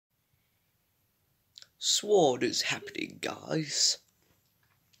Sword is happening, guys.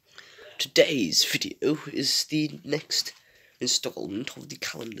 Today's video is the next installment of the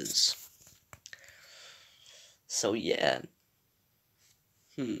calendars. So yeah.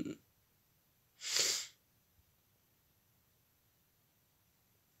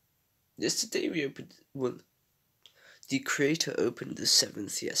 Yesterday we opened, the creator opened the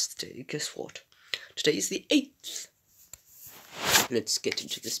 7th yesterday. Guess what? Today is the 8th. Let's get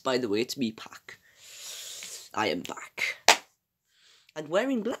into this. By the way, it's me, Pack. I am back. And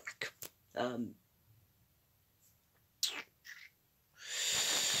wearing black.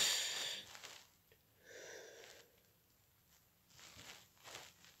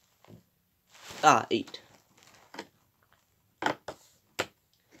 8. A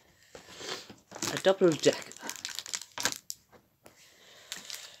double decker.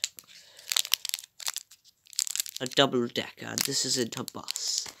 A double decker. This isn't a bus.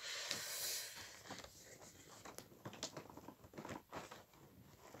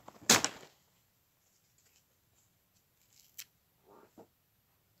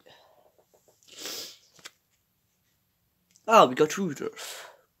 We got Rudolph.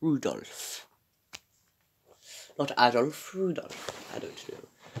 Rudolph. Not Adolf, Rudolph. I don't know.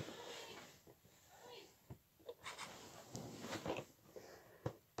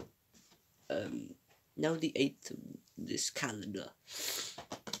 Now the 8th of this calendar.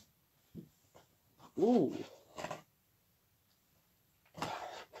 Ooh.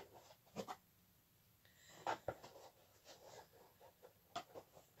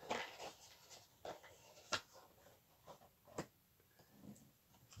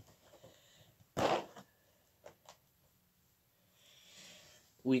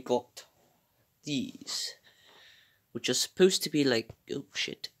 We got these, which are supposed to be like, oh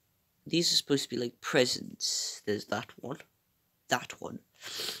shit, these are supposed to be like presents. There's that one, and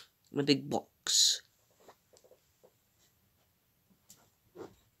a big box.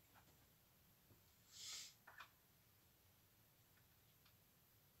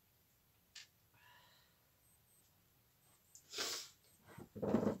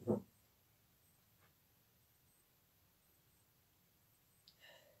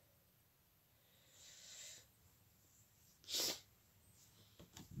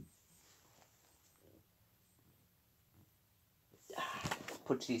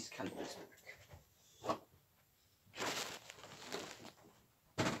 Put these calendars back.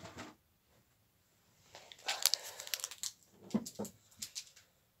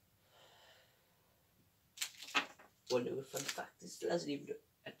 One little fun fact, he still hasn't even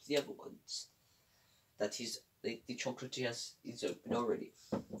at the other ones that he's like the chocolate he has is open already.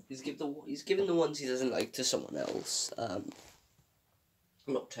 He's giving the ones he doesn't like to someone else.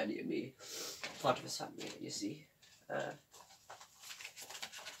 Not telling you me. Part of his family, you see.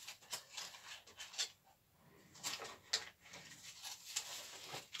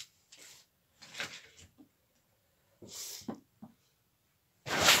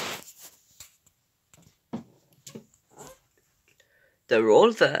 They're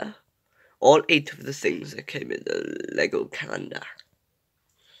all there. All 8 of the things that came in the Lego calendar.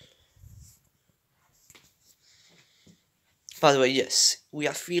 By the way, yes, we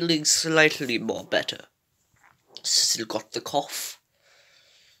are feeling slightly more better. Still got the cough.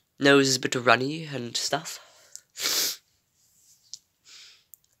 Nose is a bit runny and stuff.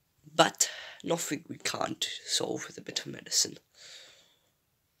 But nothing we can't solve with a bit of medicine.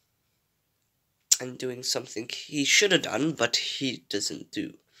 And doing something he should have done, but he doesn't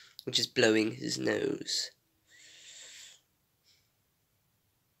do, which is blowing his nose.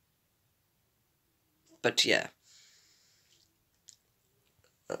 But yeah.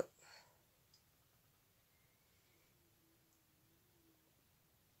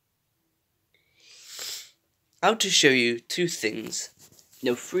 I want to show you 3 things.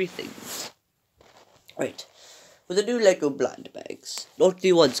 Right. With the new Lego blind bags, not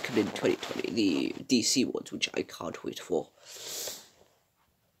the ones coming in 2020, the DC ones, which I can't wait for.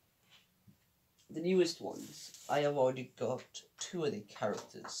 The newest ones, I have already got 2 of the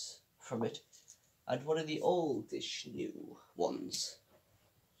characters from it, and one of the oldish new ones.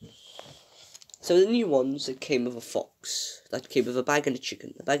 So the new ones, it came with a fox, that came with a bag and a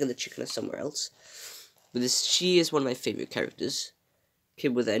chicken. The bag and the chicken are somewhere else. But she is one of my favourite characters.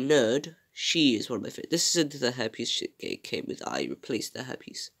 Came with a nerd. She is one of my favourite. This isn't the hairpiece it came with. I replaced the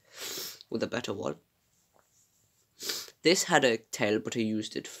hairpiece with a better one. This had a tail, but I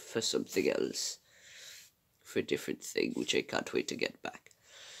used it for something else. For a different thing, which I can't wait to get back.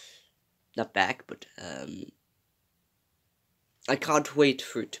 Not back, but I can't wait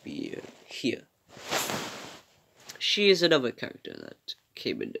for it to be here. She is another character that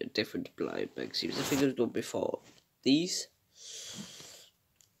came in a different blind bag series. I think there was one before these.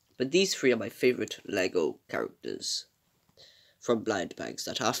 But these three are my favourite LEGO characters from blind bags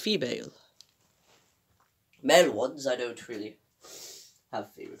that are female. Male ones, I don't really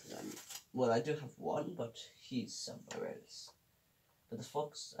have favourites. Well, I do have one, but he's somewhere else. But the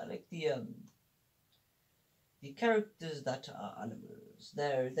fox, I like the characters that are animals.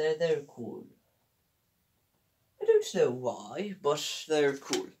 They're cool. I don't know why, but they're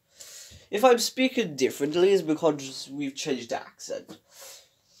cool. If I'm speaking differently, it's because we've changed the accent.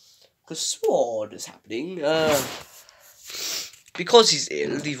 Because Sword is happening. Because he's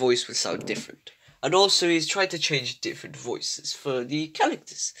ill, the voice will sound different. And also, he's trying to change different voices for the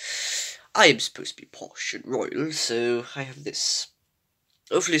characters. I am supposed to be posh and royal, so I have this.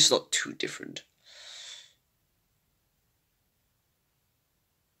 Hopefully it's not too different.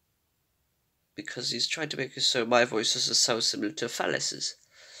 Because he's trying to make it so my voice doesn't sound similar to Phallus's.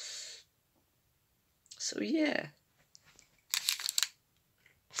 So yeah.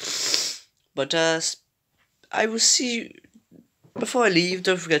 But I will see you. Before I leave,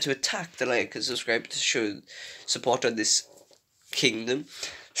 don't forget to attack the like and subscribe to show support on this kingdom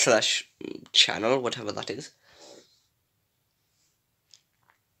 / channel, whatever that is.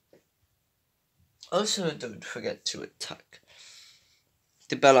 Also, don't forget to attack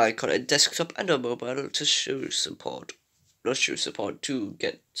the bell icon on desktop and on mobile to show support. Not show support, to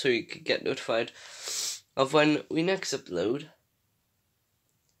get so you can get notified of when we next upload.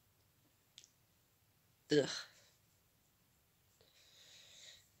 Ugh.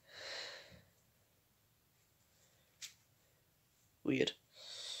 Weird.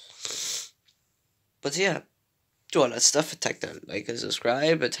 But yeah, do all that stuff. Attack the like and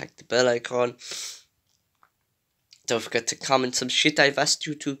subscribe. Attack the bell icon. Don't forget to comment some shit I've asked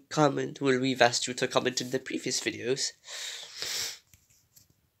you to comment. Well, we've asked you to comment in the previous videos.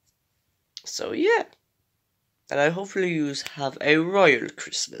 So yeah. And I hopefully you have a royal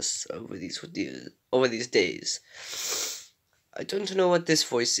Christmas over these days. I don't know what this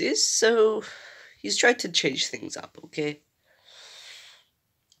voice is, so he's trying to change things up, okay?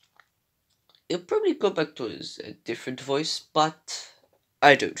 He'll probably go back to his different voice, but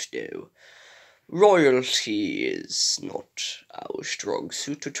I don't know. Royalty is not our strong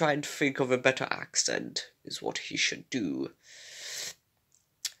suit. To try and think of a better accent is what he should do.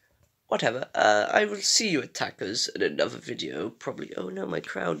 Whatever, I will see you attackers in another video, probably. Oh no, my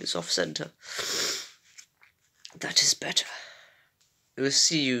crown is off center. That is better. I will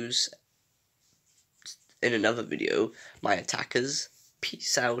see you in another video, my attackers.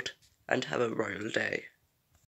 Peace out, and have a royal day.